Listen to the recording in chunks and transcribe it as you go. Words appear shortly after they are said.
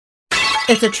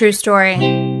It's a true story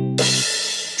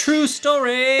True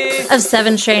story of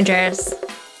 7 strangers.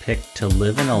 Picked to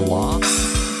live in a loft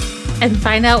And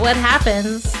find out what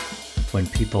happens when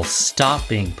people stop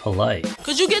being polite.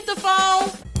 Could you get the phone?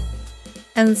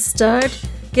 and start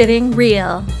getting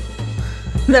real.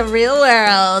 The real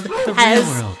world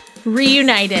has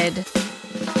reunited.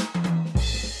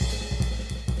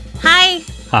 Hi,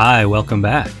 Hi, welcome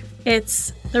back.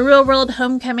 it's The Real World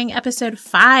Homecoming episode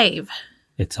 5.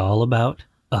 It's all about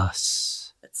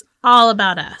us. It's all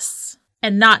about us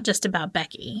and not just about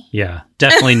Becky. Yeah,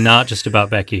 definitely not just about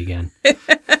Becky again.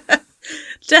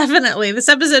 Definitely. This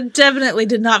episode definitely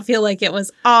did not feel like it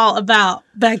was all about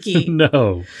Becky.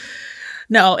 No.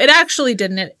 No, it actually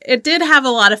didn't. It did have a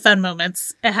lot of fun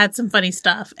moments. It had some funny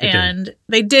stuff. And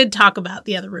they did talk about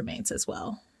the other roommates as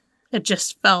well. It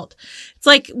just felt, it's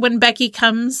like when Becky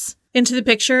comes into the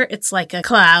picture, it's like a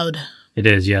cloud. It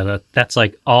is, yeah. That's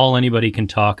like all anybody can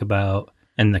talk about.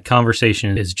 And the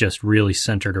conversation is just really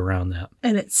centered around that.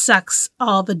 And it sucks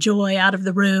all the joy out of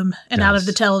the room and out of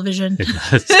the television. It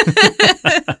does.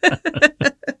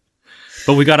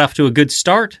 But we got off to a good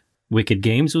start. Wicked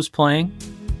Games was playing.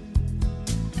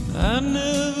 I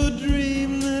never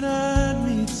dreamed that I'd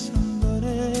meet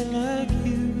somebody like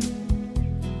you.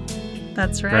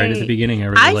 That's right. Right at the beginning.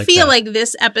 I feel like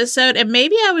this episode, and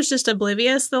maybe I was just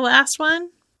oblivious the last one,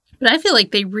 but I feel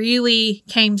like they really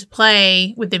came to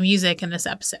play with the music in this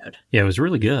episode. Yeah, it was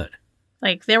really good.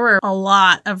 Like, there were a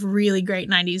lot of really great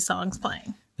 90s songs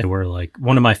playing. They were like,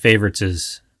 one of my favorites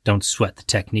is Don't Sweat the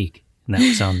Technique. And that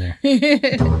was on there.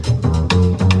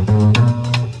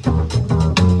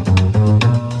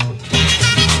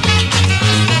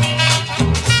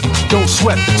 Don't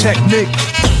sweat the technique.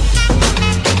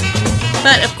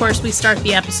 But, of course, we start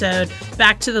the episode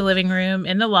back to the living room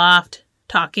in the loft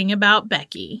talking about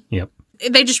Becky. Yep.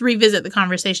 They just revisit the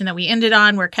conversation that we ended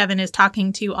on where Kevin is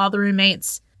talking to all the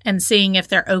roommates and seeing if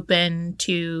they're open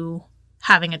to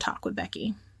having a talk with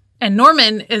Becky. And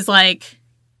Norman is like,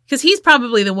 because he's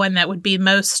probably the one that would be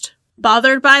most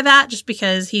bothered by that just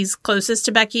because he's closest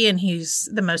to Becky and he's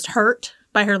the most hurt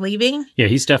by her leaving. Yeah,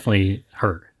 he's definitely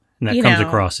hurt. And that comes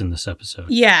across in this episode.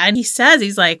 Yeah, and he says,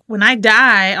 he's like, when I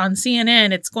die on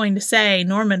CNN, it's going to say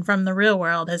Norman from the real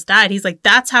world has died. He's like,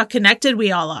 that's how connected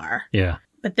we all are. Yeah.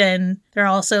 But then they're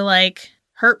also like,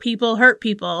 hurt people.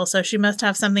 So she must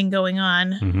have something going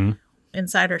on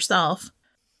inside herself.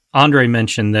 Andre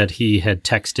mentioned that he had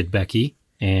texted Becky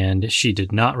and she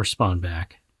did not respond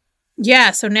back. Yeah,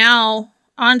 so now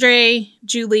Andre,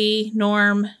 Julie,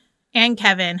 Norm, and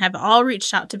Kevin have all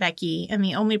reached out to Becky, and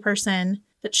the only person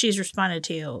that she's responded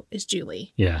to is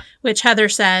Julie. Yeah. Which Heather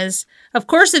says, of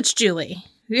course it's Julie.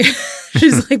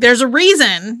 She's like, there's a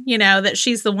reason, that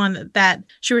she's the one that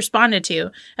she responded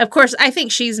to. Of course, I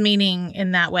think she's meaning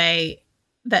in that way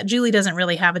that Julie doesn't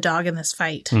really have a dog in this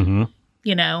fight, and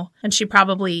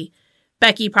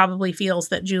Becky probably feels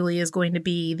that Julie is going to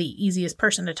be the easiest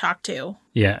person to talk to.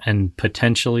 Yeah, and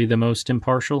potentially the most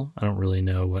impartial. I don't really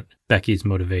know what Becky's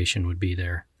motivation would be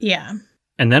there. Yeah.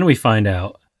 And then we find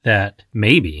out that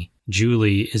maybe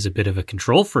Julie is a bit of a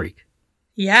control freak.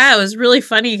 Yeah, it was really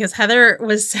funny because Heather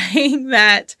was saying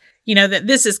that, that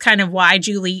this is kind of why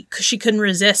Julie, she couldn't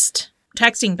resist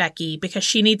texting Becky because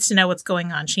she needs to know what's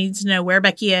going on. She needs to know where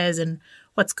Becky is and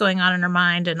what's going on in her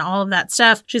mind and all of that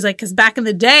stuff. She's like, because back in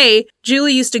the day,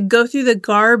 Julie used to go through the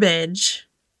garbage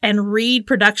and read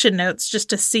production notes just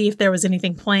to see if there was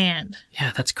anything planned.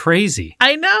 Yeah, that's crazy.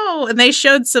 I know. And they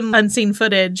showed some unseen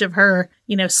footage of her,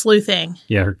 sleuthing.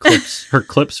 Yeah, her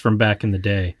clips from back in the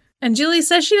day. And Julie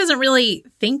says she doesn't really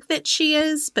think that she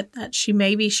is, but that she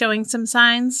may be showing some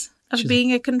signs of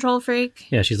being a control freak.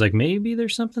 Yeah, she's like, maybe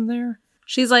there's something there.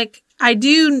 She's like, I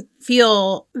do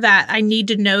feel that I need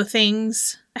to know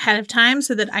things ahead of time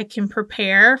so that I can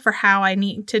prepare for how I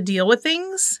need to deal with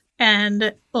things.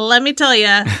 And let me tell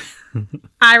you,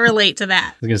 I relate to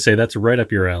that. I was going to say, that's right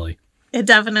up your alley. It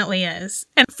definitely is.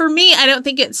 And for me, I don't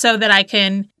think it's so that I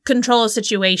can control a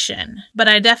situation, but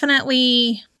I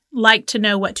definitely like to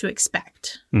know what to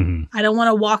expect. I don't want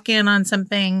to walk in on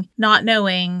something not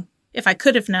knowing if I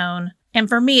could have known. And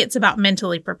for me, it's about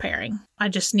mentally preparing. I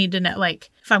just need to know,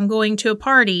 like, if I'm going to a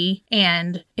party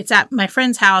and it's at my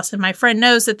friend's house and my friend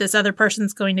knows that this other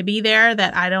person's going to be there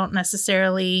that I don't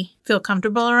necessarily feel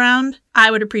comfortable around, I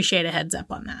would appreciate a heads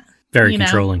up on that. Very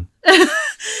controlling. Is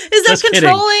that Just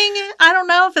controlling? kidding. I don't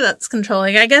know if that's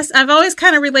controlling. I guess I've always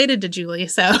kind of related to Julie,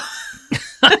 so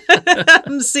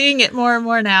I'm seeing it more and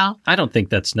more now. I don't think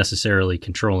that's necessarily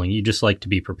controlling. You just like to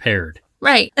be prepared.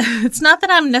 Right. It's not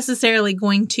that I'm necessarily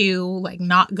going to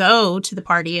not go to the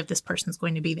party if this person's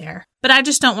going to be there, but I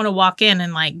just don't want to walk in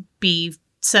and be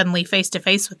suddenly face to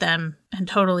face with them and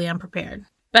totally unprepared.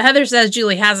 But Heather says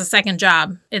Julie has a second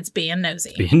job. It's being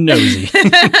nosy. Being nosy.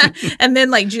 And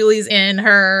then like Julie's in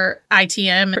her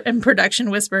ITM and production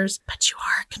whispers, but you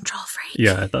are a control freak.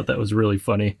 Yeah, I thought that was really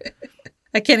funny.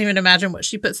 I can't even imagine what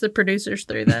she puts the producers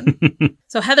through then.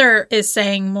 So Heather is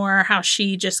saying more how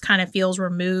she just kind of feels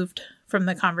removed from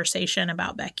the conversation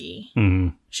about Becky.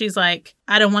 Mm. She's like,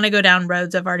 I don't want to go down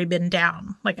roads I've already been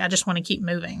down. Like, I just want to keep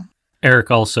moving.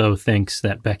 Eric also thinks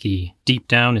that Becky deep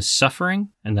down is suffering,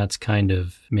 and that's kind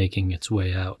of making its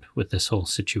way out with this whole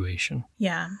situation.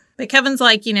 Yeah. But Kevin's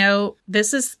like,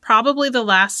 this is probably the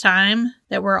last time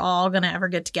that we're all going to ever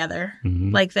get together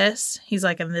like this. He's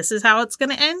like, and this is how it's going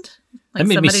to end? Like that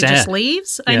made somebody me sad. just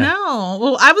leaves? Yeah. I know.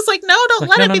 Well, I was like, no, don't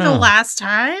like, let it be no. the last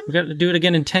time. We got to do it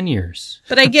again in 10 years.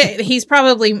 But I get, he's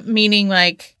probably meaning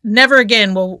like, never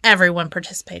again will everyone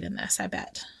participate in this, I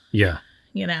bet. Yeah.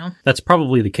 That's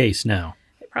probably the case now.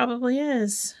 It probably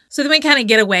is. So then we kind of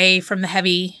get away from the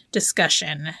heavy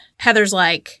discussion. Heather's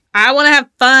like, I want to have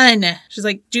fun. She's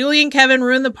like, Julie and Kevin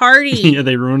ruined the party. Yeah,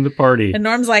 they ruined the party. And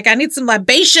Norm's like, I need some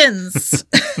libations.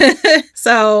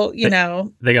 So,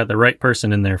 They got the right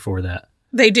person in there for that.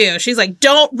 They do. She's like,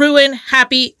 don't ruin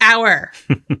happy hour.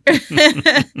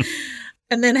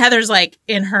 And then Heather's like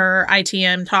in her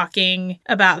ITM talking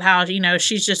about how,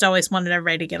 she's just always wanted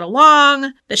everybody to get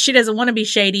along, that she doesn't want to be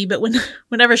shady, but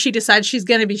whenever she decides she's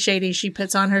going to be shady, she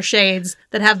puts on her shades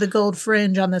that have the gold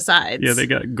fringe on the sides. Yeah, they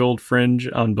got gold fringe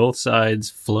on both sides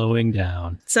flowing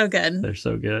down. So good. They're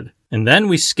so good. And then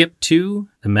we skip to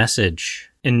the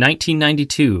message. In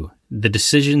 1992, the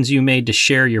decisions you made to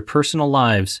share your personal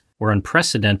lives were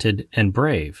unprecedented and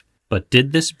brave. But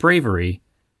did this bravery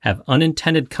have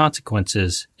unintended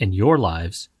consequences in your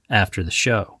lives after the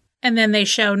show? And then they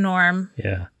show Norm.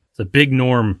 Yeah. It's a big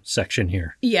Norm section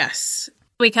here. Yes.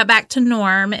 We cut back to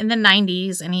Norm in the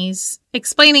 90s, and he's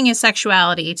explaining his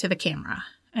sexuality to the camera.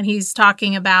 And he's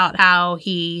talking about how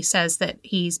he says that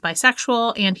he's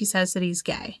bisexual and he says that he's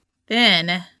gay.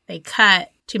 Then they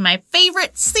cut to my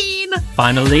favorite scene.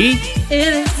 Finally.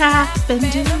 It has happened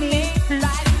to me.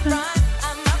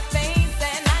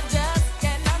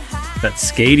 That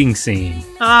skating scene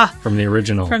from the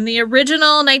original. From the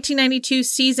original 1992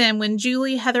 season when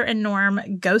Julie, Heather, and Norm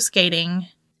go skating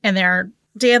and they're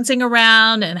dancing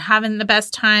around and having the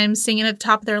best time, singing at the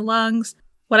top of their lungs.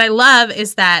 What I love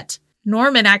is that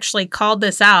Norman actually called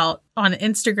this out on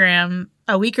Instagram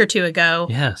a week or two ago.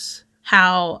 Yes.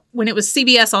 How when it was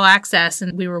CBS All Access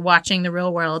and we were watching The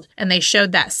Real World and they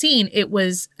showed that scene, it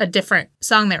was a different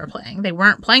song they were playing. They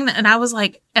weren't playing that. And I was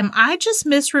like, am I just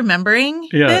misremembering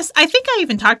this? I think I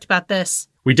even talked about this.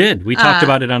 We did. We talked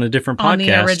about it on a different podcast. On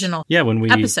the original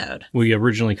episode. We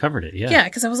originally covered it, yeah. Yeah,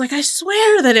 because I was like, I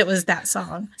swear that it was that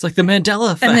song. It's like the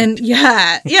Mandela effect. And then,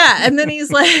 yeah. And then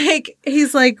he's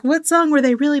like, what song were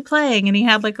they really playing? And he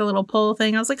had like a little poll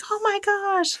thing. I was like, oh my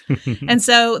gosh. And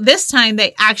so this time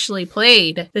they actually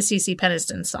played the CeCe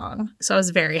Peniston song. So I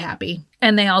was very happy.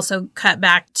 And they also cut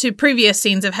back to previous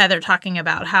scenes of Heather talking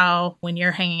about how when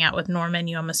you're hanging out with Norman,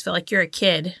 you almost feel like you're a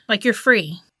kid, like you're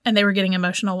free. And they were getting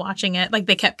emotional watching it. Like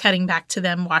they kept cutting back to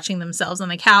them watching themselves on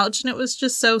the couch. And it was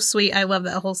just so sweet. I love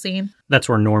that whole scene. That's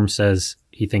where Norm says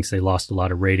he thinks they lost a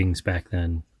lot of ratings back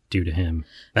then due to him.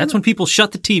 That's when people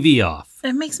shut the TV off.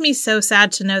 It makes me so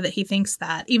sad to know that he thinks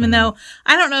that, even though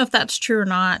I don't know if that's true or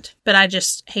not, but I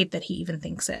just hate that he even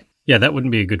thinks it. Yeah, that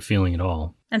wouldn't be a good feeling at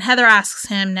all. And Heather asks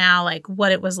him now, like,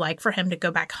 what it was like for him to go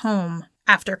back home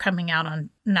after coming out on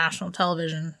national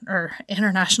television or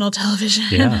international television.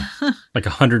 Yeah. Like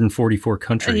 144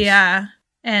 countries. Yeah.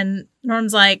 And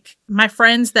Norm's like, my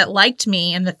friends that liked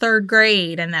me in the 3rd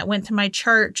grade and that went to my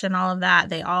church and all of that,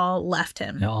 they all left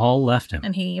him. They all left him.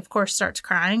 And he, of course, starts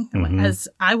crying, as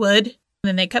I would. And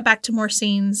then they cut back to more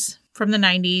scenes from the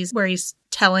 90s where he's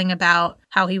telling about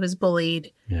how he was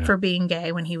bullied for being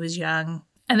gay when he was young.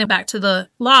 And then back to the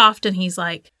loft, and he's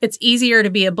like, it's easier to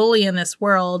be a bully in this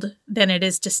world than it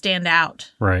is to stand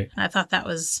out. Right. And I thought that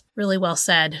was really well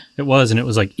said. It was, and it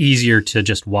was like easier to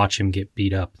just watch him get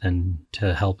beat up than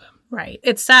to help him. Right.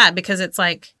 It's sad because it's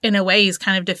like, in a way, he's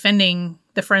kind of defending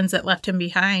the friends that left him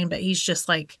behind, but he's just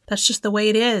like, that's just the way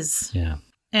it is. Yeah.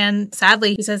 And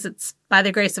sadly, he says it's by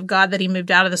the grace of God that he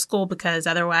moved out of the school because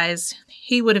otherwise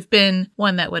he would have been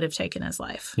one that would have taken his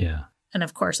life. Yeah. And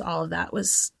of course, all of that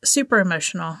was super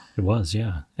emotional. It was,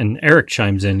 yeah. And Eric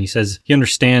chimes in. He says he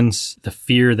understands the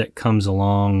fear that comes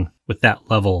along with that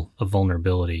level of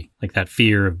vulnerability, like that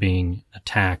fear of being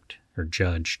attacked or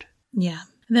judged. Yeah.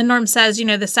 And then Norm says,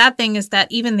 the sad thing is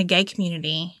that even the gay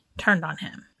community turned on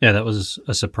him. Yeah, that was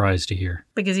a surprise to hear.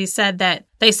 Because he said that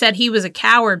they said he was a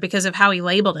coward because of how he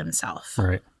labeled himself.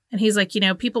 Right. And he's like,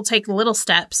 people take little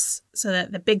steps so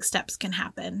that the big steps can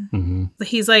happen. Mm-hmm.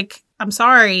 He's like, I'm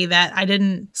sorry that I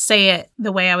didn't say it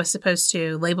the way I was supposed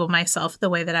to, label myself the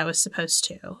way that I was supposed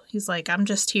to. He's like, I'm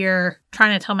just here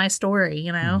trying to tell my story,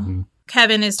 Mm-hmm.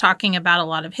 Kevin is talking about a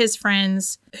lot of his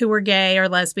friends who were gay or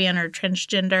lesbian or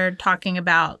transgender, talking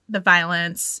about the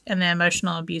violence and the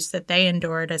emotional abuse that they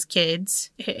endured as kids.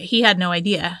 He had no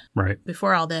idea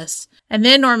before all this. And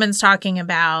then Norman's talking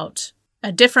about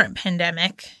a different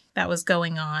pandemic that was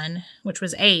going on, which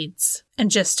was AIDS, and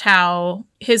just how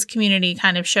his community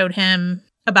kind of showed him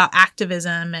about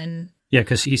activism and... Yeah,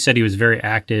 because he said he was very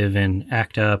active in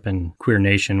ACT UP and Queer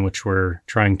Nation, which were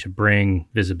trying to bring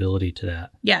visibility to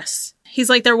that. Yes. He's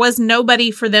like, there was nobody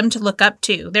for them to look up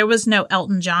to. There was no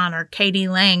Elton John or Katie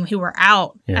Lang who were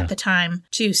out at the time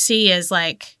to see as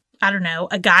like, I don't know,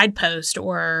 a guidepost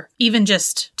or even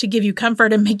just to give you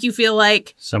comfort and make you feel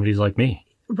like... Somebody's like me.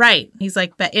 Right. He's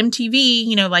like, but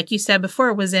MTV, like you said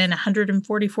before, was in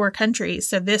 144 countries.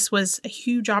 So this was a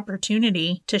huge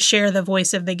opportunity to share the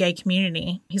voice of the gay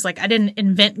community. He's like, I didn't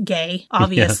invent gay,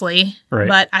 obviously,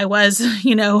 but I was,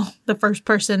 the first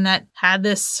person that had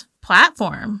this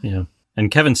platform. Yeah.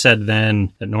 And Kevin said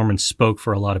then that Norman spoke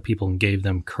for a lot of people and gave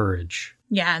them courage.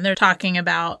 Yeah, and they're talking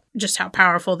about just how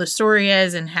powerful the story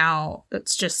is and how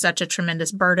it's just such a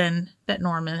tremendous burden that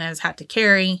Norman has had to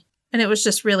carry. And it was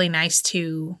just really nice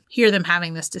to hear them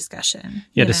having this discussion.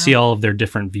 Yeah, to see all of their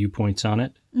different viewpoints on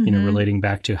it, relating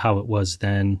back to how it was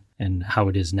then and how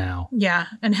it is now. Yeah,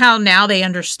 and how now they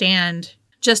understand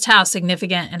just how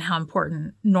significant and how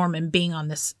important Norman being on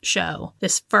this show,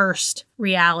 this first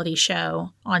reality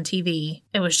show on TV,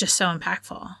 it was just so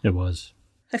impactful. It was.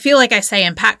 I feel like I say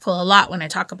impactful a lot when I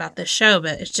talk about this show,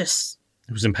 but it's just...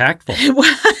 It was impactful. It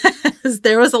was.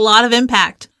 There was a lot of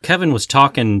impact. Kevin was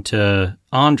talking to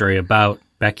Andre about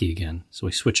Becky again. So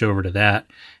we switch over to that.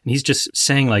 And he's just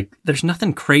saying, like, there's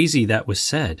nothing crazy that was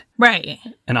said. Right.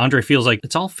 And Andre feels like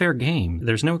it's all fair game.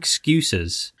 There's no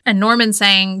excuses. And Norman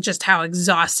saying just how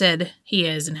exhausted he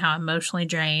is and how emotionally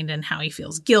drained and how he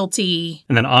feels guilty.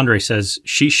 And then Andre says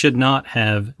she should not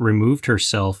have removed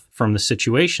herself from the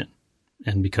situation.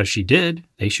 And because she did,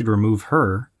 they should remove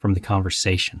her from the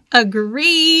conversation.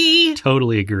 Agree.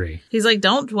 Totally agree. He's like,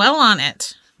 don't dwell on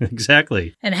it.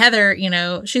 Exactly. And Heather,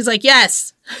 she's like,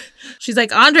 yes. She's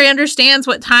like, Andre understands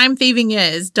what time thieving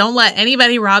is. Don't let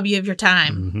anybody rob you of your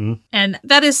time. Mm-hmm. And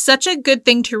that is such a good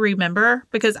thing to remember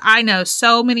because I know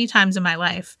so many times in my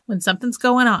life when something's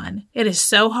going on, it is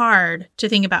so hard to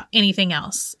think about anything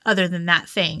else other than that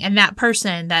thing and that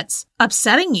person that's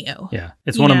upsetting you. Yeah.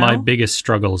 It's one of my biggest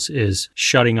struggles is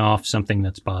shutting off something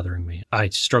that's bothering me. I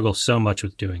struggle so much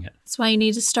with doing it. That's why you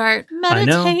need to start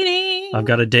meditating. I know. I've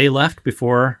got a day left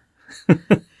before.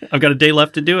 I've got a day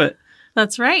left to do it.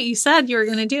 That's right. You said you were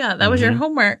going to do that. That was your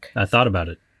homework. I thought about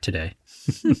it today.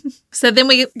 So then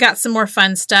we got some more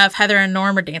fun stuff. Heather and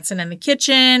Norm are dancing in the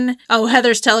kitchen. Oh,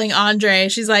 Heather's telling Andre,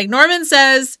 she's like, Norman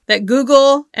says that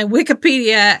Google and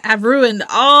Wikipedia have ruined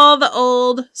all the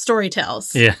old story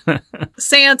tells. Yeah.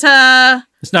 Santa.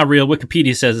 It's not real.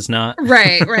 Wikipedia says it's not.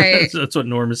 Right, right. That's what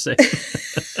Norm is saying.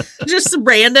 Just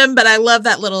random, but I love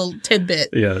that little tidbit.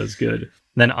 Yeah, that's good.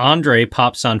 Then Andre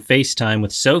pops on FaceTime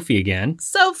with Sophie again.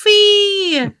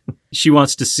 Sophie! She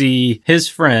wants to see his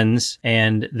friends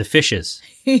and the fishes.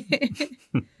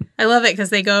 I love it because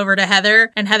they go over to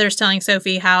Heather and Heather's telling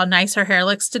Sophie how nice her hair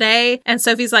looks today. And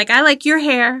Sophie's like, I like your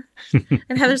hair.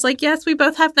 And Heather's like, yes, we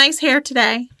both have nice hair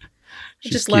today. I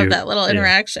just love that little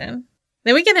interaction. Yeah.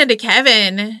 Then we get into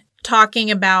Kevin talking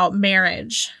about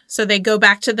marriage. So they go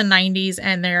back to the 90s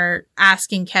and they're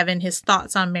asking Kevin his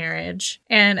thoughts on marriage.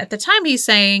 And at the time he's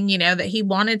saying, that he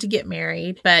wanted to get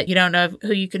married, but you don't know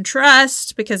who you can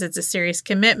trust because it's a serious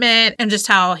commitment, and just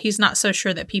how he's not so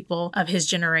sure that people of his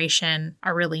generation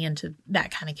are really into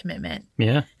that kind of commitment.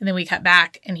 Yeah. And then we cut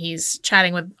back and he's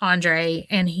chatting with Andre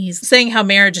and he's saying how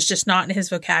marriage is just not in his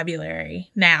vocabulary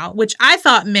now, which I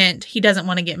thought meant he doesn't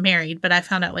want to get married, but I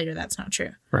found out later that's not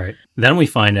true. Right. Then we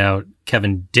find out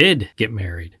Kevin did get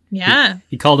married. Yeah.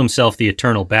 He called himself the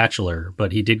Eternal Bachelor,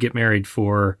 but he did get married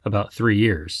for about 3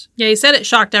 years. Yeah, he said it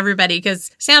shocked everybody because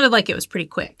it sounded like it was pretty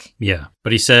quick. Yeah.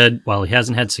 But he said while he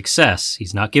hasn't had success,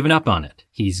 he's not giving up on it.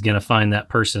 He's going to find that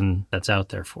person that's out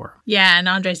there for him. Yeah, and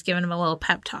Andre's giving him a little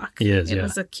pep talk. He is, It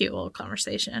was a cute little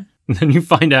conversation. And then you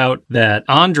find out that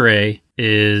Andre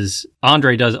does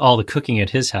all the cooking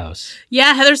at his house.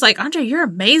 Yeah, Heather's like, Andre, you're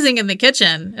amazing in the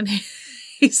kitchen. And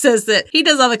he says that he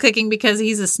does all the cooking because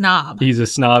he's a snob. He's a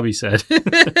snob, he said.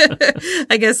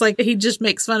 I guess he just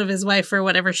makes fun of his wife for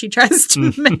whatever she tries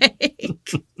to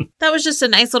make. that was just a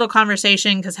nice little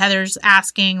conversation because Heather's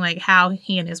asking like how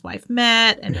he and his wife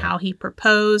met and how he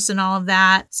proposed and all of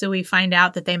that. So we find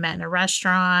out that they met in a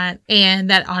restaurant and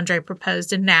that Andre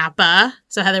proposed in Napa.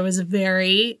 So Heather was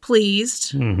very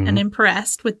pleased and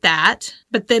impressed with that.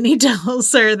 But then he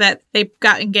tells her that they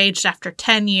got engaged after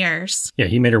 10 years. Yeah,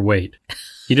 he made her wait.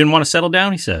 He didn't want to settle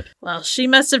down, he said. Well, she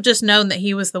must have just known that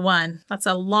he was the one. That's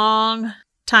a long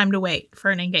time to wait for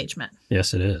an engagement.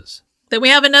 Yes, it is. Then we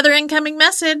have another incoming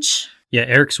message. Yeah,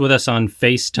 Eric's with us on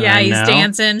FaceTime Yeah, he's now.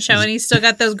 dancing, showing he's still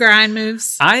got those grind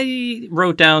moves. I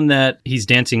wrote down that he's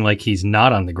dancing like he's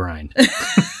not on the grind.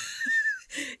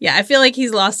 Yeah, I feel like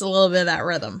he's lost a little bit of that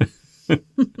rhythm.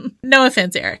 No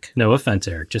offense, Eric. No offense,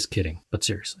 Eric. Just kidding. But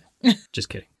seriously, just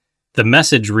kidding. The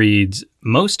message reads,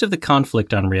 most of the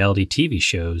conflict on reality TV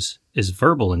shows is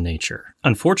verbal in nature.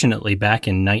 Unfortunately, back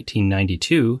in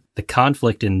 1992, the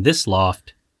conflict in this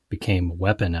loft became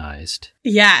weaponized.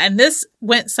 Yeah, and this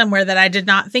went somewhere that I did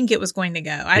not think it was going to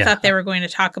go. I thought they were going to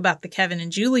talk about the Kevin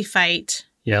and Julie fight.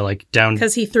 Yeah, like down...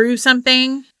 Because he threw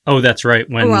something. Oh, that's right.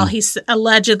 Well, he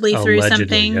allegedly threw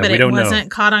something, but it wasn't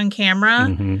caught on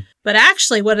camera. But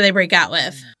actually, what do they break out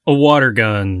with? Water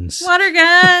guns. Water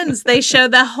guns. They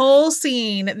showed the whole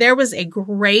scene. There was a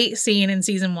great scene in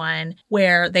season 1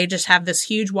 where they just have this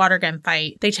huge water gun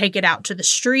fight. They take it out to the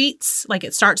streets. Like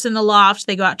it starts in the loft.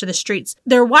 They go out to the streets.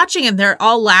 They're watching and they're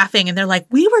all laughing and they're like,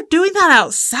 we were doing that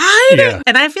outside. Yeah.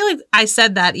 And I feel like I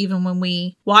said that even when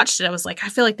we watched it. I was like, I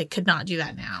feel like they could not do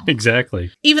that now.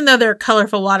 Exactly. Even though they're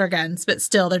colorful water guns, but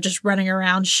still they're just running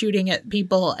around shooting at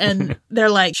people and they're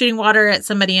like shooting water at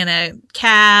somebody in a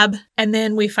cab. And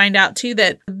then we find out too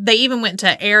that they even went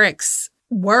to Eric's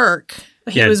work.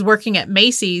 He was working at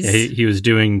Macy's. Yeah, he was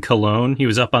doing cologne. He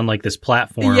was up on like this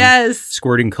platform. Yes.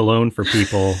 Squirting cologne for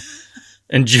people.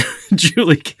 And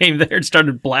Julie came there and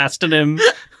started blasting him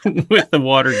with the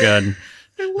water gun.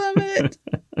 I love it.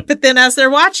 But then as they're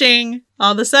watching,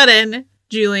 all of a sudden,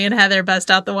 Julie and Heather bust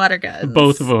out the water guns.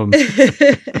 Both of them.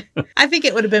 I think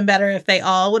it would have been better if they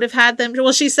all would have had them.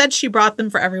 Well, she said she brought them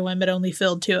for everyone, but only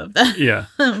filled 2 of them. Yeah.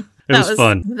 It was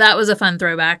fun. That was a fun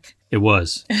throwback. It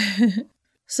was.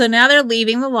 So now they're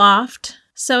leaving the loft.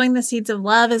 Sowing the Seeds of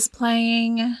Love is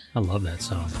playing. I love that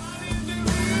song.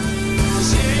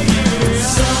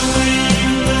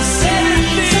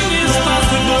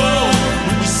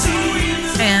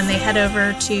 And they head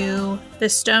over to the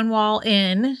Stonewall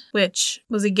Inn, which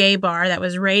was a gay bar that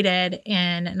was raided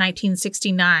in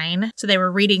 1969. So they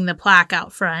were reading the plaque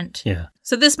out front. Yeah.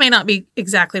 So this may not be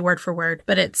exactly word for word,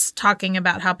 but it's talking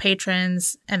about how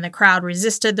patrons and the crowd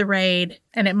resisted the raid,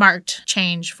 and it marked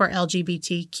change for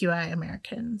LGBTQI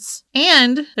Americans.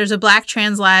 And there's a Black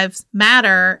Trans Lives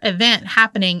Matter event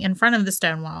happening in front of the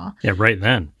Stonewall. Yeah, right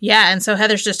then. Yeah, and so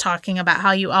Heather's just talking about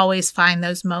how you always find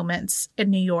those moments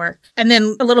in New York. And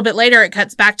then a little bit later, it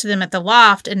cuts back to them at the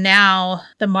loft, and now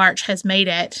the march has made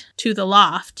it to the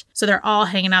loft. So they're all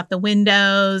hanging out the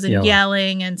windows and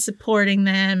yelling and supporting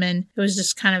them, and it was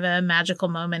just kind of a magical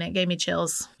moment. It gave me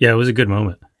chills. Yeah, it was a good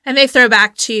moment. And they throw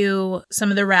back to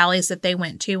some of the rallies that they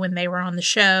went to when they were on the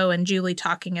show, and Julie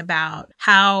talking about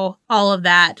how all of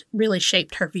that really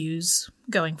shaped her views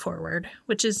going forward,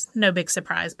 which is no big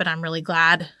surprise, but I'm really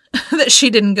glad that she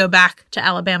didn't go back to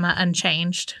Alabama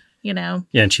unchanged. You know?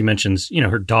 Yeah, and she mentions,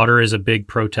 her daughter is a big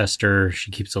protester.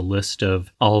 She keeps a list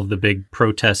of all of the big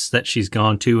protests that she's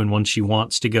gone to and ones she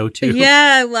wants to go to.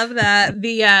 Yeah, I love that.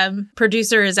 The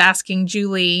producer is asking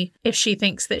Julie if she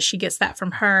thinks that she gets that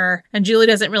from her. And Julie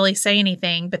doesn't really say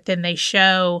anything, but then they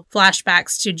show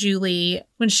flashbacks to Julie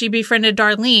when she befriended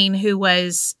Darlene, who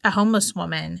was a homeless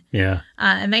woman. Yeah.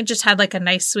 And they just had like a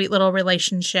nice, sweet little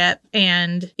relationship.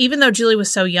 And even though Julie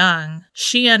was so young,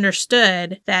 she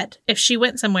understood that if she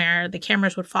went somewhere, the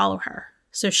cameras would follow her.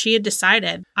 So she had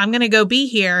decided, I'm going to go be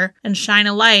here and shine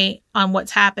a light on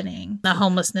what's happening, the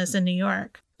homelessness in New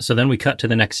York. So then we cut to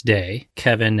the next day.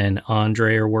 Kevin and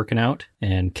Andre are working out,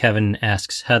 and Kevin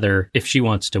asks Heather if she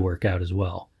wants to work out as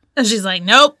well. And she's like,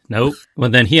 nope. Nope. Well,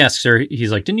 then he asks her,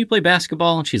 he's like, didn't you play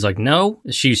basketball? And she's like, no.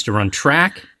 She used to run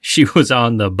track. She was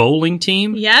on the bowling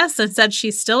team. Yes, and said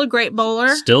she's still a great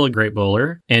bowler. Still a great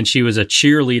bowler. And she was a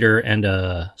cheerleader and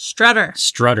a strutter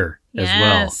as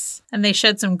well. And they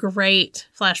showed some great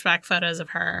flashback photos of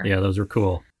her. Yeah, those were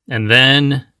cool. And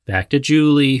then back to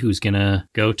Julie, who's going to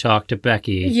go talk to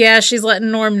Becky. Yeah, she's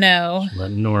letting Norm know.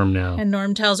 And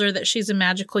Norm tells her that she's a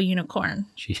magical unicorn.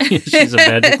 She's a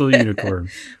magical unicorn.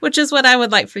 Which is what I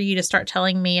would like for you to start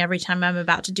telling me every time I'm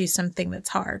about to do something that's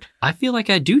hard. I feel like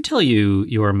I do tell you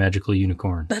you're a magical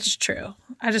unicorn. That's true.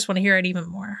 I just want to hear it even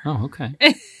more. Oh, okay.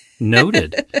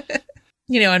 Noted.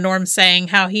 And Norm's saying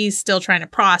how he's still trying to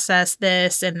process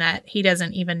this and that he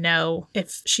doesn't even know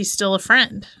if she's still a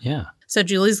friend. Yeah. So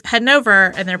Julie's heading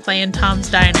over and they're playing Tom's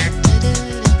Diner.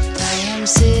 I am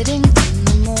sitting in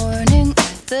the morning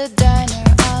at the diner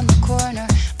on the corner.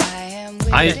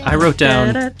 I wrote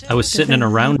down, I was sitting in a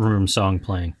round room song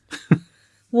playing.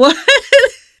 What?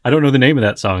 I don't know the name of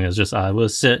that song. It's just, I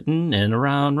was sitting in a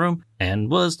round room and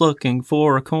was looking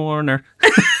for a corner.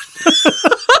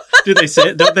 Do they say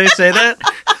it? Don't they say that?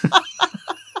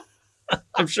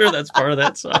 I'm sure that's part of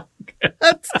that song.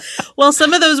 Well,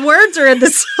 some of those words are in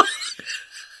the song.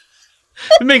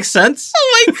 It makes sense.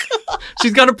 Oh my God.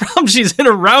 She's got a problem. She's in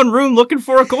a round room looking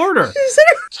for a corner.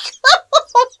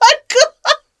 Oh my God.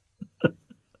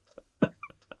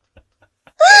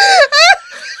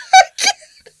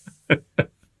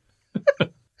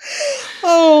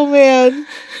 Oh man.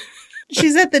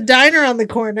 She's at the diner on the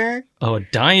corner. Oh, a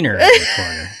diner in the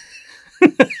corner.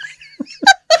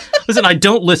 Listen, I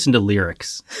don't listen to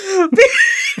lyrics.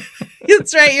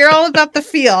 That's right. You're all about the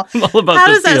feel. I'm all about How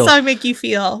the does that feel. song make you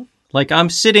feel? Like I'm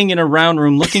sitting in a round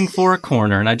room looking for a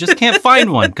corner and I just can't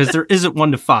find one because there isn't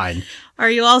one to find. Are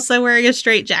you also wearing a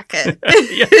straitjacket?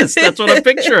 Yes, that's what I'm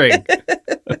picturing.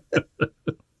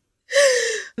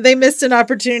 They missed an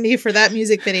opportunity for that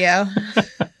music video.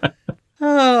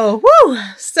 Oh, woo.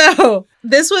 So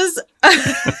this was,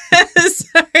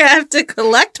 sorry, I have to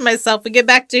collect myself and get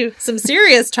back to some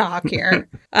serious talk here.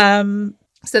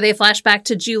 So they flash back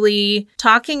to Julie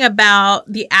talking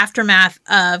about the aftermath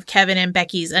of Kevin and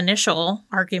Becky's initial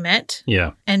argument.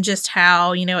 Yeah. And just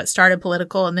how, it started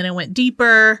political and then it went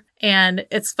deeper. And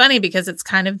it's funny because it's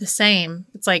kind of the same.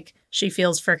 It's like she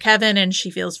feels for Kevin and she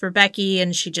feels for Becky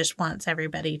and she just wants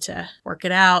everybody to work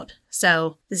it out.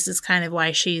 So this is kind of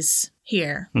why she's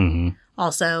here. Mm-hmm.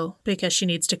 Also because she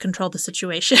needs to control the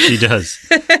situation. She does.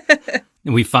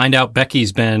 We find out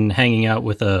Becky's been hanging out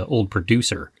with an old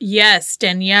producer. Yes,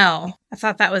 Danielle. I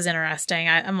thought that was interesting.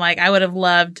 I'm like, I would have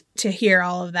loved to hear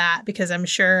all of that because I'm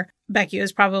sure Becky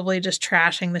was probably just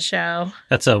trashing the show.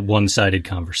 That's a one-sided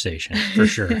conversation, for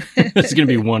sure. It's going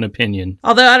to be one opinion.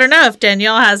 Although I don't know if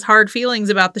Danielle has hard feelings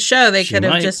about the show. They She could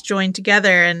have might. just joined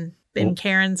together and been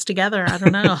Karens together. I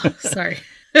don't know. Sorry.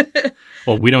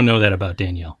 Well, we don't know that about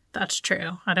Danielle. That's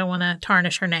true. I don't want to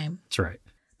tarnish her name. That's right.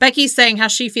 Becky's saying how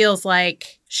she feels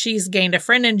like she's gained a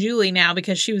friend in Julie now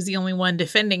because she was the only one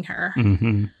defending her.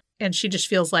 Mm-hmm. And she just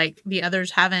feels like the others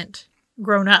haven't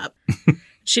grown up.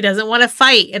 She doesn't want to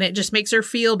fight, and it just makes her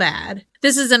feel bad.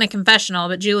 This isn't a confessional,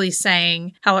 but Julie's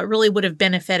saying how it really would have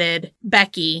benefited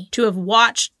Becky to have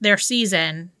watched their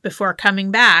season before coming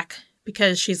back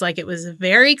because she's like, it was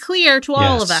very clear to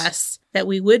all of Yes. us that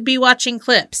we would be watching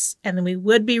clips and then we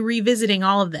would be revisiting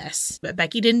all of this. But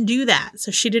Becky didn't do that,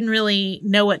 so she didn't really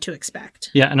know what to expect.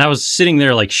 Yeah, and I was sitting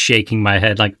there like shaking my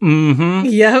head like, mm-hmm,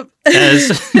 Yep.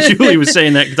 as Julie was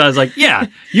saying that because I was like, yeah,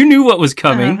 you knew what was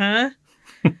coming. Uh-huh.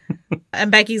 And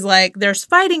Becky's like, there's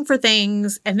fighting for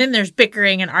things, and then there's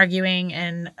bickering and arguing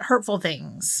and hurtful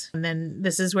things. And then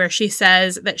this is where she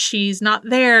says that she's not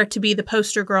there to be the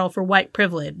poster girl for white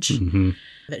privilege. Mm-hmm.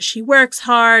 That she works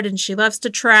hard and she loves to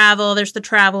travel. There's the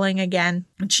traveling again.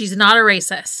 And she's not a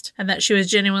racist, and that she was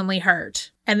genuinely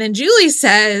hurt. And then Julie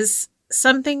says,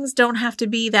 some things don't have to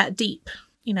be that deep.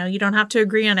 You don't have to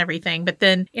agree on everything. But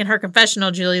then in her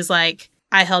confessional, Julie's like,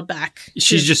 I held back.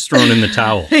 She's just thrown in the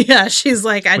towel, Yeah, she's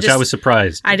like, which I was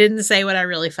surprised. I didn't say what I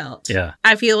really felt. Yeah.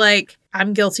 I feel like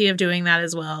I'm guilty of doing that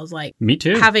as well. Like Me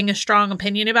too. having a strong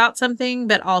opinion about something,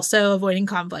 but also avoiding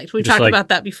conflict. We've Just talked like- about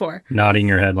that before. Nodding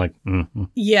your head like, mm-hmm.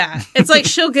 Yeah. It's like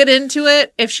she'll get into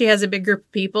it if she has a big group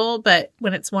of people, but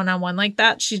when it's one-on-one like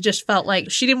that, she just felt like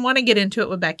she didn't want to get into it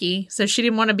with Becky. So she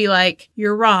didn't want to be like,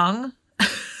 you're wrong.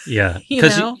 Yeah. You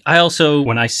Because know? I also,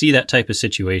 when I see that type of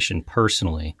situation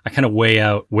personally, I kind of weigh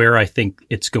out where I think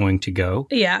it's going to go.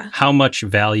 Yeah. How much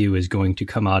value is going to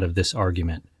come out of this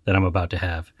argument that I'm about to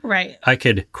have? Right. I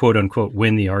could, quote unquote,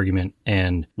 win the argument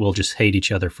and we'll just hate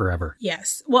each other forever.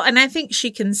 Yes. Well, and I think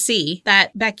she can see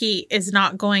that Becky is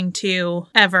not going to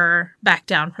ever back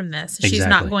down from this. She's not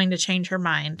Exactly. going to change her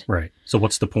mind. Right. So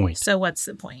what's the point? So what's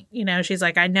the point? She's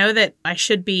like, I know that I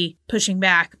should be pushing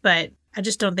back, but I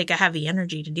just don't think I have the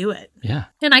energy to do it. Yeah.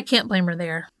 And I can't blame her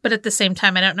there. But at the same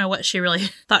time, I don't know what she really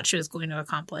thought she was going to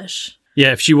accomplish.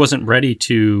 Yeah. If she wasn't ready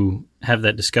to have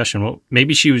that discussion, well,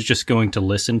 maybe she was just going to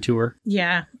listen to her.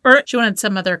 Yeah. Or she wanted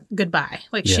some other goodbye.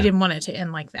 Like Yeah. she didn't want it to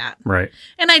end like that. Right.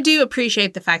 And I do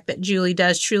appreciate the fact that Julie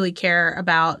does truly care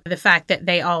about the fact that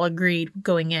they all agreed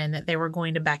going in that they were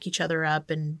going to back each other up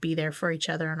and be there for each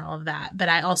other and all of that. But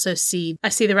I also see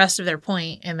the rest of their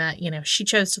point in that, she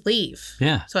chose to leave.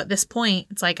 Yeah. So at this point,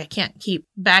 it's like, I can't keep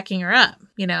backing her up.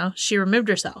 She removed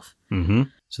herself. Mm-hmm.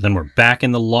 So then we're back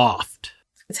in the loft.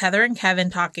 It's Heather and Kevin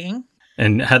talking.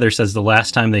 And Heather says the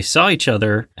last time they saw each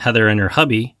other, Heather and her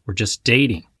hubby were just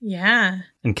dating. Yeah.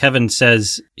 And Kevin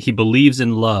says he believes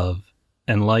in love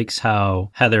and likes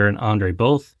how Heather and Andre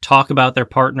both talk about their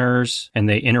partners and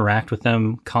they interact with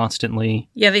them constantly.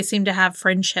 Yeah, they seem to have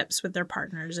friendships with their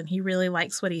partners, and he really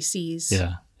likes what he sees.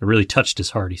 Yeah. It really touched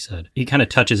his heart, he said. He kind of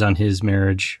touches on his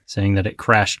marriage, saying that it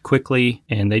crashed quickly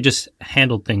and they just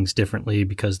handled things differently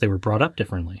because they were brought up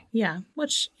differently. Yeah,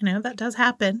 which, that does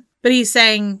happen. But he's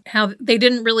saying how they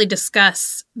didn't really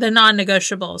discuss the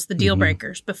non-negotiables, the deal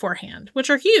breakers beforehand,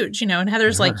 which are huge, and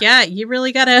Heather's like, yeah, you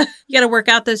really gotta work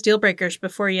out those deal breakers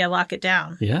before you lock it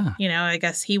down. Yeah. I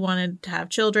guess he wanted to have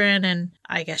children and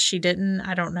I guess she didn't.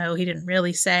 I don't know. He didn't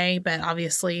really say, but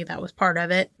obviously that was part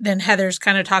of it. Then Heather's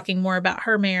kind of talking more about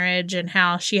her marriage and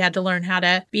how she had to learn how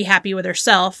to be happy with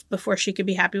herself before she could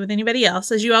be happy with anybody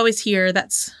else. As you always hear,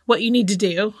 that's what you need to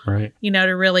do, right?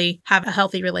 To really have a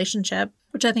healthy relationship.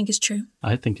 Which I think is true.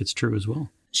 I think it's true as well.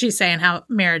 She's saying how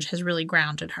marriage has really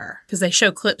grounded her because they show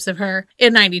clips of her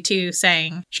in 92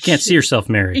 saying... She can't see herself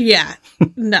married. Yeah,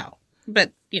 no.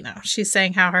 But, she's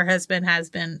saying how her husband has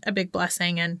been a big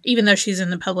blessing. And even though she's in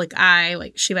the public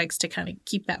eye, she likes to kind of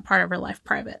keep that part of her life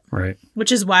private. Right.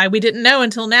 Which is why we didn't know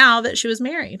until now that she was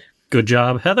married. Good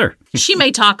job, Heather. She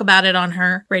may talk about it on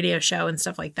her radio show and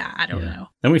stuff like that. I don't know.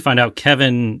 Then we find out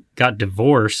Kevin got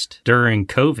divorced during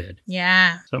COVID.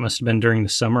 Yeah. So it must have been during the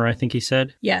summer, I think he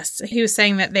said. Yes. He was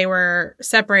saying that they were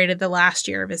separated the last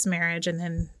year of his marriage and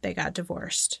then they got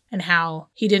divorced. And how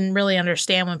he didn't really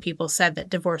understand when people said that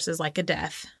divorce is like a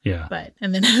death. Yeah.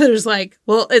 And then Heather's like,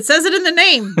 well, it says it in the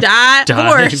name.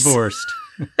 Divorced.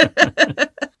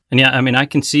 And yeah, I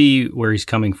can see where he's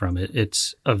coming from.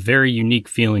 It's a very unique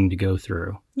feeling to go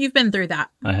through. You've been through that.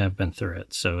 I have been through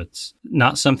it. So it's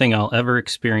not something I'll ever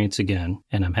experience again.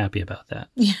 And I'm happy about that.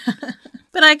 Yeah.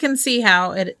 But I can see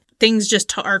how things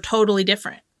just are totally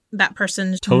different. That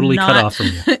person's totally not cut off from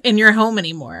you in your home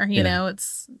anymore. You know,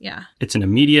 it's an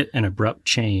immediate and abrupt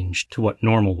change to what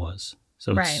normal was.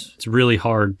 So it's really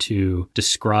hard to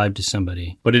describe to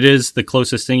somebody, but it is the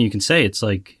closest thing you can say. It's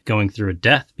like going through a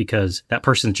death because that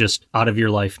person's just out of your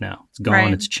life now. It's gone.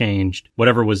 Right. It's changed.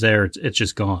 Whatever was there, it's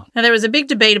just gone. Now, there was a big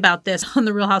debate about this on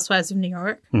The Real Housewives of New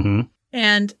York. Mm-hmm.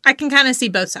 And I can kind of see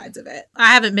both sides of it.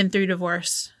 I haven't been through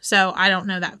divorce, so I don't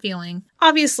know that feeling.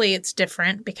 Obviously, it's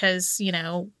different because,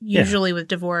 usually with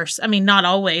divorce, not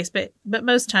always, but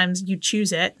most times you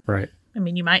choose it. Right.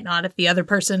 You might not if the other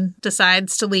person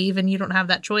decides to leave and you don't have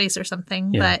that choice or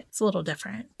something, but it's a little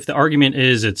different. If the argument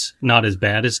is it's not as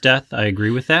bad as death, I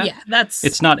agree with that. Yeah,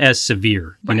 it's not as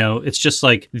severe. Right. It's just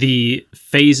like the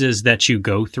phases that you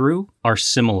go through are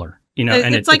similar.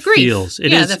 And it's like it grief. Feels.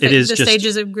 It is the just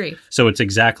stages of grief. So it's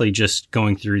exactly just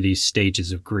going through these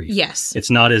stages of grief. Yes.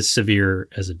 It's not as severe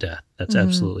as a death. That's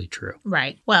absolutely true.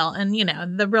 Right. Well, and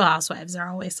the Real Housewives are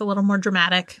always a little more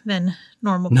dramatic than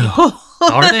normal people.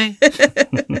 Are they?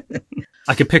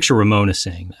 I could picture Ramona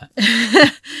saying that.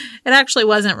 It actually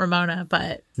wasn't Ramona,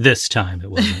 but... This time it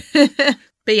wasn't.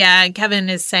 But yeah, Kevin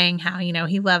is saying how,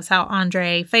 he loves how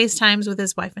Andre FaceTimes with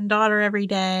his wife and daughter every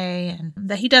day and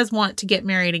that he does want to get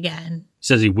married again. He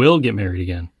says he will get married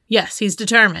again. Yes, he's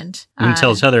determined. And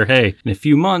tells Heather, hey, in a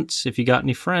few months, if you got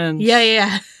any friends,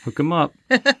 hook them up.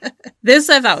 This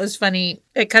I thought was funny.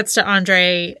 It cuts to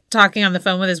Andre talking on the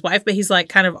phone with his wife, but he's like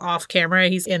kind of off camera.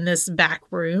 He's in this back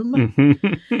room.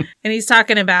 And he's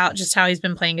talking about just how he's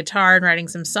been playing guitar and writing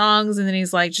some songs. And then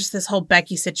he's like, just this whole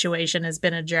Becky situation has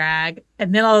been a drag.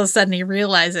 And then all of a sudden he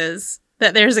realizes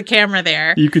that there's a camera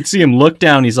there. You could see him look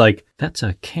down. He's like, that's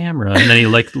a camera. And then he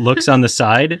looks on the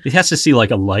side. He has to see like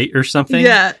a light or something.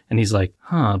 Yeah. And he's like,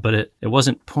 but it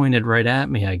wasn't pointed right at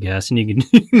me, I guess. And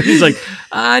he's like,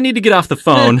 I need to get off the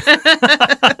phone.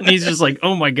 And he's just like,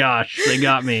 oh my gosh, they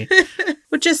got me.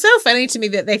 Which is so funny to me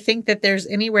that they think that there's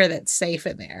anywhere that's safe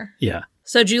in there. Yeah.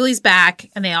 So Julie's back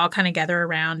and they all kind of gather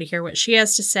around to hear what she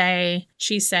has to say.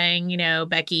 She's saying,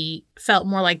 Becky felt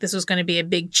more like this was going to be a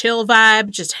big chill vibe,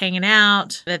 just hanging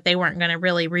out, that they weren't going to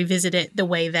really revisit it the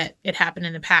way that it happened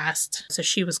in the past. So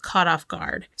she was caught off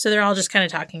guard. So they're all just kind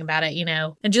of talking about it,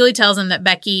 And Julie tells him that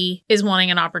Becky is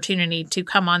wanting an opportunity to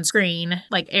come on screen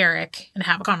like Eric and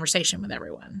have a conversation with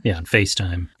everyone. Yeah, on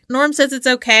FaceTime. Norm says it's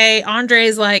okay.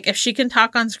 Andre's like, if she can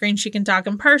talk on screen, she can talk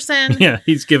in person. Yeah,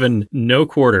 he's given no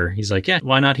quarter. He's like, yeah,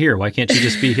 why not here? Why can't she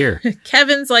just be here?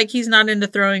 Kevin's like, he's not into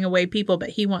throwing away people, but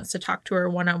he wants to talk to her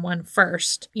one-on-one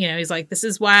first. He's like, this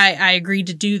is why I agreed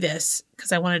to do this,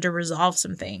 because I wanted to resolve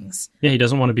some things. Yeah, he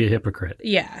doesn't want to be a hypocrite.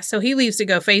 Yeah, so he leaves to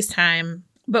go FaceTime.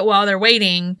 But while they're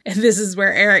waiting, and this is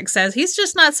where Eric says he's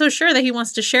just not so sure that he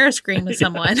wants to share a screen with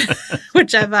someone,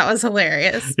 which I thought was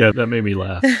hilarious. Yeah, that made me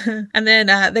laugh. And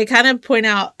then they kind of point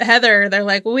out Heather. They're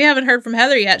like, well, we haven't heard from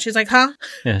Heather yet. She's like, huh?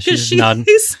 Yeah, she's just nodding.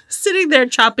 He's sitting there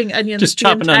chopping onions Just the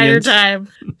chopping entire onions. time.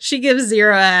 She gives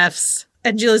 0 Fs.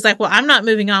 And Julie's like, well, I'm not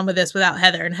moving on with this without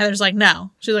Heather. And Heather's like,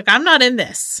 no. She's like, I'm not in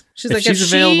this. She's If like,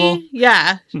 she's available.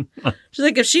 Yeah. She's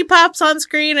like, if she pops on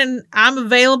screen and I'm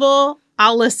available,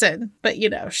 I'll listen. But,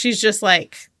 she's just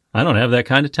like, I don't have that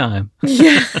kind of time.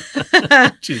 yeah.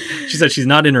 She said she's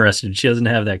not interested. She doesn't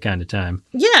have that kind of time.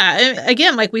 Yeah. And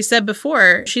again, like we said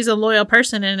before, she's a loyal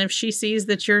person. And if she sees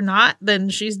that you're not, then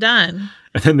she's done.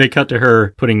 And then they cut to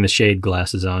her putting the shade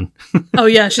glasses on. Oh,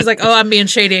 yeah. She's like, oh, I'm being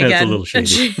shady again. That's a little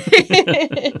shady.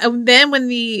 And then when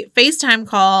the FaceTime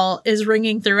call is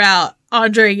ringing throughout,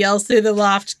 Andre yells through the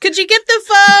loft, could you get the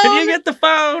phone? Can you get the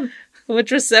phone?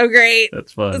 Which was so great.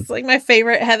 That's fun. It's like my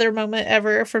favorite Heather moment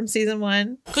ever from season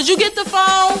 1. Could you get the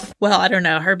phone? Well, I don't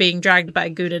know. Her being dragged by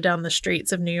Gouda down the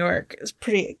streets of New York is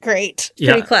pretty great.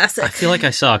 Yeah, Pretty classic. I feel like I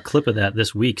saw a clip of that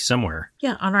this week somewhere.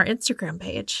 Yeah, on our Instagram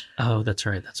page. Oh, that's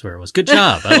right. That's where it was. Good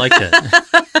job. I liked it.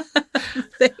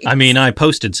 I mean, I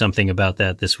posted something about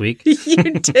that this week.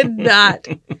 You did not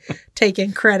take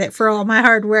in credit for all my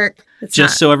hard work. It's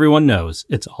Just not. so everyone knows,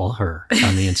 it's all her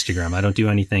on the Instagram. I don't do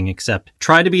anything except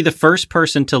try to be the first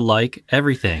person to like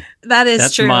everything. That is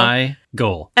That's true. my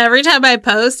goal. Every time I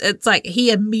post, it's like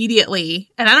he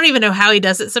immediately, and I don't even know how he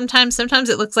does it sometimes. Sometimes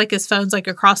it looks like his phone's like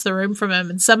across the room from him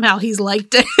and somehow he's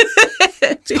liked it.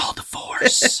 It's called the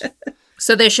Force.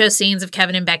 So they show scenes of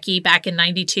Kevin and Becky back in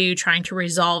 92 trying to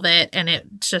resolve it, and it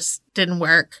just didn't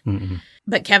work. Mm-mm.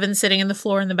 But Kevin's sitting on the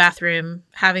floor in the bathroom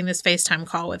having this FaceTime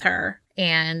call with her.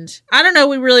 And I don't know,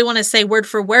 we really want to say word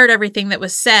for word everything that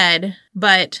was said,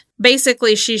 but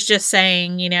basically she's just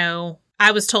saying,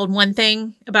 I was told one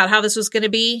thing about how this was going to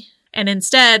be, and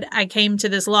instead I came to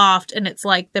this loft and it's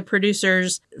like the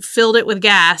producers filled it with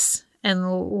gas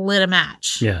and lit a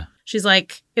match. Yeah. She's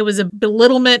like, it was a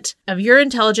belittlement of your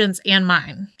intelligence and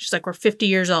mine. She's like, we're 50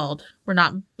 years old. We're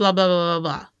not blah, blah, blah, blah,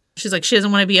 blah. She's like, she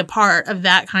doesn't want to be a part of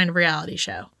that kind of reality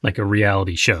show. Like a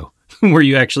reality show where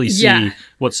you actually see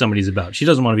what somebody's about. She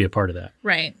doesn't want to be a part of that.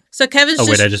 Right. So Kevin's Oh,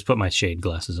 wait, I just put my shade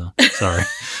glasses on. Sorry.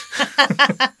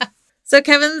 So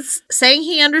Kevin's saying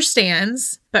he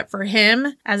understands, but for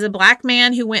him, as a Black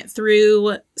man who went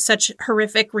through such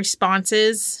horrific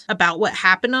responses about what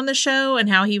happened on the show and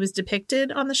how he was depicted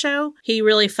on the show, he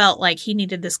really felt like he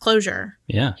needed this closure.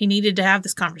 Yeah. He needed to have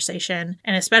this conversation,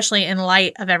 and especially in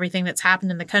light of everything that's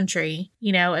happened in the country,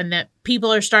 and that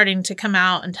people are starting to come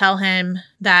out and tell him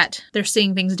that they're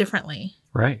seeing things differently.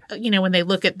 Right. When they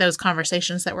look at those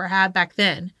conversations that were had back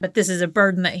then. But this is a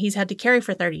burden that he's had to carry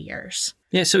for 30 years.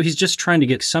 Yeah, so he's just trying to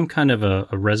get some kind of a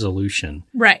resolution.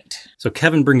 Right. So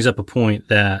Kevin brings up a point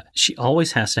that she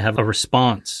always has to have a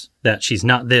response that she's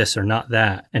not this or not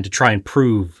that, and to try and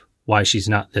prove why she's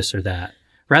not this or that,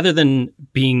 rather than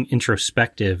being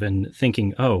introspective and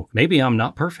thinking, oh, maybe I'm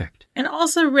not perfect. And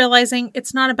also realizing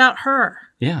it's not about her.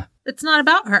 Yeah. It's not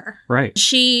about her. Right.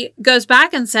 She goes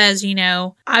back and says,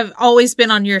 I've always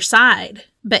been on your side,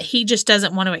 but he just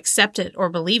doesn't want to accept it or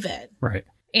believe it. Right.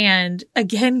 And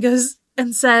again goes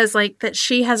and says that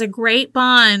she has a great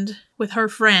bond with her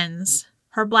friends,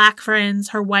 her Black friends,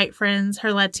 her white friends,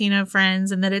 her Latino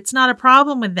friends, and that it's not a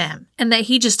problem with them, and that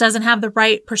he just doesn't have the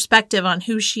right perspective on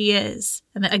who she is.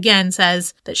 And that again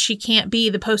says that she can't be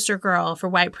the poster girl for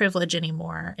white privilege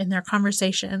anymore in their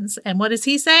conversations. And what does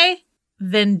he say?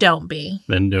 Then don't be.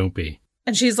 Then don't be.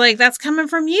 And she's like, that's coming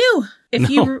from you.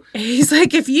 He's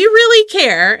like, if you really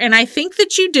care, and I think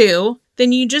that you do,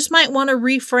 then you just might want to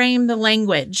reframe the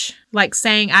language, like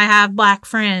saying, I have Black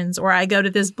friends, or I go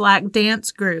to this Black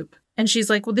dance group. And she's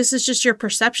like, well, this is just your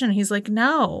perception. He's like,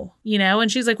 no,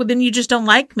 and she's like, well, then you just don't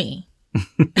like me.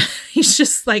 He's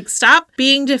just like, stop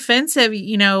being defensive,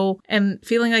 and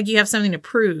feeling like you have something to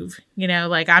prove,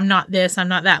 like I'm not this, I'm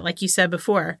not that, like you said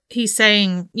before. He's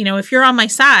saying, if you're on my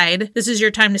side, this is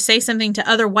your time to say something to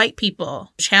other white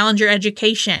people, challenge your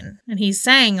education. And he's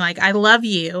saying I love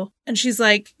you. And she's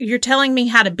like, you're telling me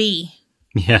how to be.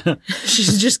 Yeah. She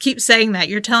just keeps saying that.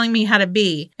 You're telling me how to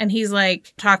be. And he's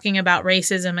like talking about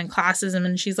racism and classism.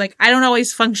 And she's like, I don't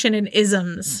always function in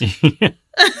isms.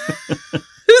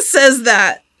 Who says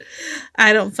that?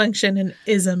 I don't function in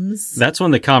isms. That's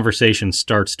when the conversation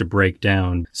starts to break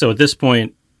down. So at this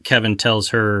point, Kevin tells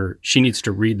her she needs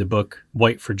to read the book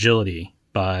White Fragility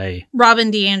by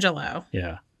Robin DiAngelo.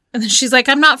 Yeah. And then she's like,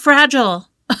 I'm not fragile.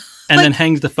 And then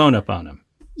hangs the phone up on him.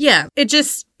 Yeah.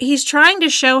 He's trying to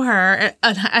show her.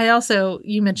 I also,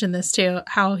 you mentioned this too,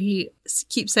 how he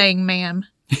keeps saying ma'am.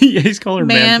 Yeah, he's calling her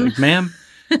Ma'am. ma'am. Ma'am.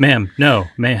 Ma'am, no,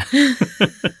 ma'am.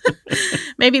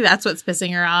 Maybe that's what's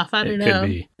pissing her off. I don't know. Could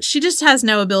be. She just has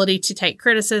no ability to take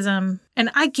criticism. And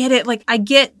I get it. Like, I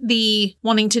get the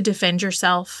wanting to defend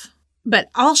yourself. But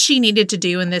all she needed to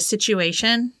do in this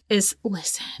situation is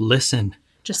listen. Listen.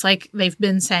 Just like they've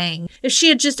been saying. If she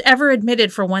had just ever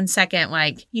admitted for 1 second,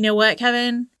 like, you know what,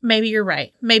 Kevin? Maybe you're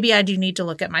right. Maybe I do need to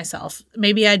look at myself.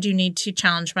 Maybe I do need to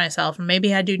challenge myself. And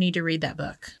maybe I do need to read that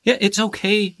book. Yeah, it's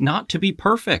okay not to be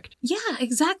perfect. Yeah,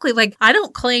 exactly. Like, I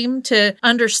don't claim to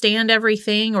understand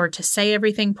everything or to say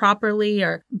everything properly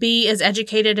or be as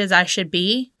educated as I should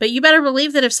be. But you better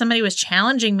believe that if somebody was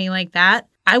challenging me like that,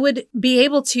 I would be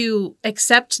able to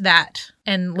accept that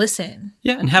and listen.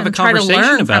 Yeah, and have a try to conversation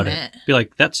learn about from it. Be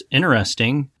like, that's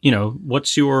interesting. You know,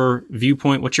 what's your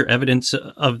viewpoint? What's your evidence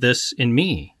of this in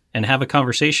me? And have a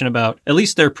conversation about at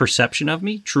least their perception of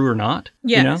me, true or not.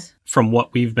 Yes. You know, from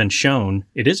what we've been shown,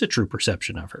 it is a true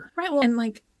perception of her. Right. Well, and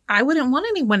like, I wouldn't want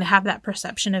anyone to have that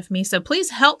perception of me. So please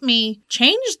help me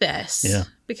change this. Yeah.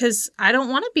 Because I don't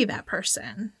want to be that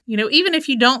person. You know, even if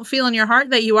you don't feel in your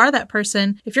heart that you are that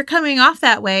person, if you're coming off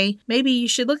that way, maybe you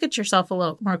should look at yourself a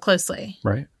little more closely.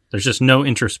 Right. There's just no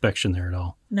introspection there at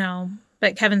all. No.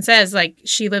 But Kevin says, like,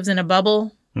 she lives in a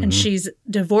bubble and she's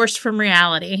divorced from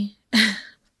reality.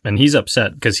 And he's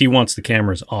upset because he wants the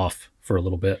cameras off for a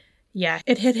little bit. Yeah,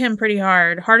 it hit him pretty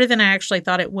hard. Harder than I actually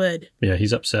thought it would. Yeah,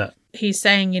 he's upset. He's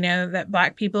saying, you know, that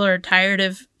Black people are tired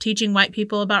of teaching white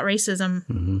people about racism.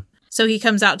 Mm-hmm. So he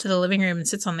comes out to the living room and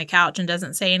sits on the couch and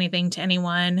doesn't say anything to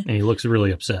anyone. And he looks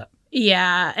really upset.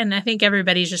 Yeah, and I think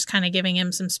everybody's just kind of giving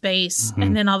him some space.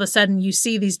 And then all of a sudden you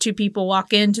see these two people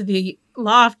walk into the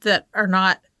loft that are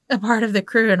not a part of the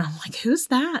crew. And I'm like, who's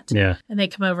that? Yeah. And they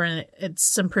come over and it's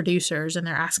some producers and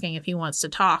they're asking if he wants to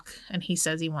talk. And he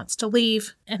says he wants to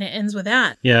leave. And it ends with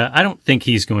that. Yeah, I don't think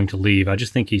he's going to leave. I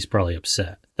just think he's probably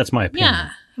upset. That's my opinion. Yeah.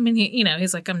 I mean,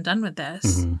 he's like, I'm done with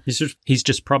this. He's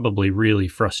just probably really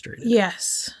frustrated.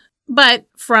 Yes. But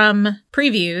from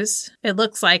previews, it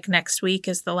looks like next week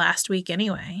is the last week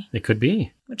anyway. It could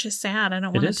be. Which is sad. I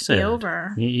don't want it to sad. be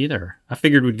over. Me either. I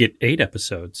figured we'd get 8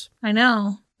 episodes. I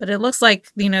know. But it looks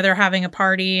like, they're having a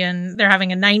party and they're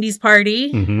having a 90s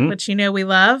party, which we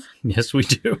love. Yes, we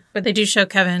do. But they do show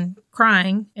Kevin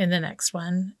crying in the next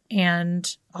one. And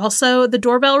also the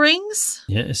doorbell rings.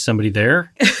 Yeah, is somebody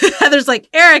there? Heather's like,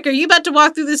 Eric, are you about to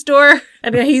walk through this door?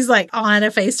 And he's like on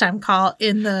a FaceTime call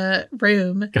in the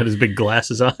room. Got his big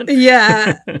glasses on.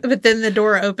 Yeah. But then the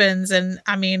door opens and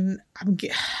I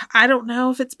don't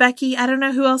know if it's Becky. I don't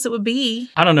know who else it would be.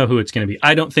 I don't know who it's going to be.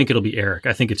 I don't think it'll be Eric.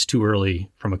 I think it's too early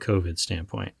from a COVID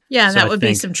standpoint. Yeah, so that would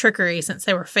be some trickery since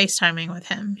they were FaceTiming with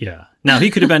him. Yeah. Now,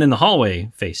 he could have been in the hallway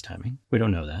FaceTiming. We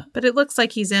don't know that. But it looks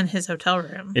like he's in his hotel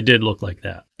room. It did look like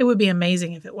that. It would be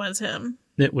amazing if it was him.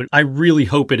 It would. I really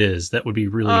hope it is. That would be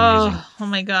really amazing. Oh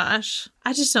my gosh.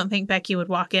 I just don't think Becky would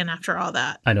walk in after all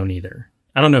that. I don't either.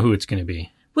 I don't know who it's going to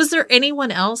be. Was there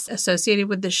anyone else associated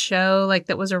with the show, like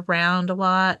that was around a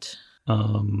lot?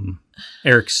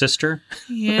 Eric's sister?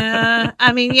 Yeah.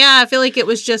 I feel like it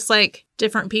was just like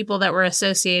different people that were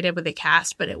associated with the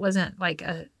cast, but it wasn't like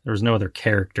There was no other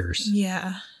characters.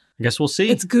 Yeah. I guess we'll see.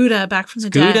 It's Gouda back from the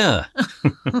dead.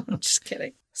 Gouda. Just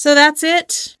kidding. So that's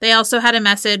it. They also had a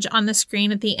message on the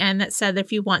screen at the end that said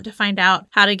if you want to find out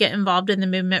how to get involved in the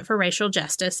movement for racial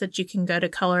justice, that you can go to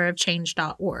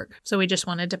colorofchange.org. So we just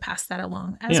wanted to pass that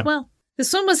along as well.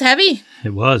 This one was heavy.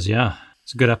 It was, yeah.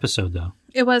 It's a good episode, though.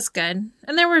 It was good.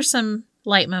 And there were some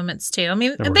light moments, too.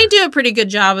 They do a pretty good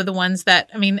job of the ones that,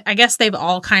 I guess they've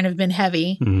all kind of been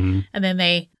heavy. Mm-hmm. And then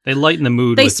they lighten the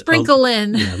mood. They sprinkle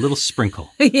in. Yeah, a little sprinkle.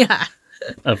 Yeah.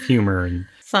 Of humor and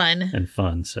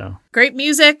fun. So great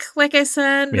music, like I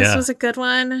said. This was a good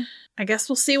one. I guess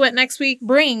we'll see what next week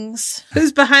brings.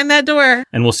 Who's behind that door?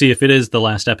 And we'll see if it is the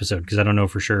last episode, because I don't know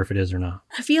for sure if it is or not.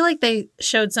 I feel like they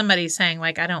showed somebody saying,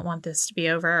 like, I don't want this to be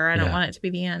over, or I don't want it to be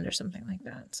the end, or something like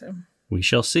that. So we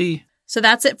shall see. So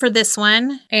that's it for this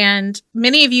one. And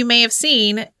many of you may have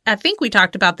seen, I think we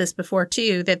talked about this before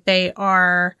too, that they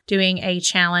are doing a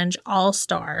challenge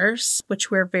All-Stars,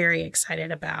 which we're very excited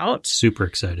about. Super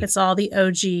excited. It's all the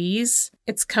OGs.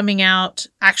 It's coming out.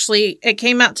 Actually, it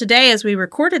came out today as we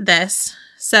recorded this.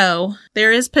 So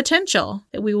there is potential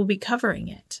that we will be covering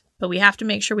it. But we have to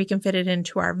make sure we can fit it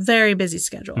into our very busy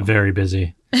schedule. Very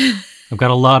busy. I've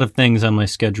got a lot of things on my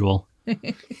schedule.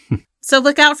 So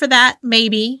look out for that,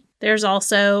 maybe. There's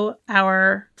also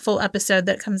our full episode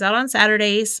that comes out on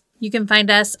Saturdays You can find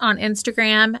us on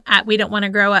Instagram at We Don't Want to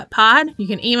Grow Up Pod. You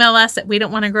can email us at We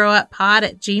Don't Want to Grow Up Pod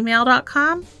at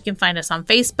gmail.com. You can find us on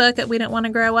Facebook at We Don't Want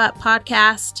to Grow Up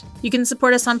Podcast. You can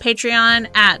support us on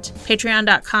Patreon at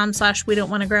patreon.com/We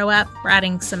Don't Want to Grow Up. We're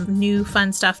adding some new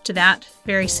fun stuff to that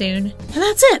very soon. And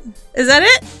that's it. Is that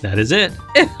it? That is it.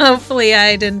 Hopefully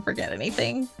I didn't forget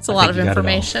anything. It's a lot of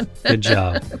information. Good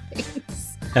job.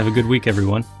 Have a good week,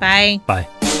 everyone. Bye. Bye.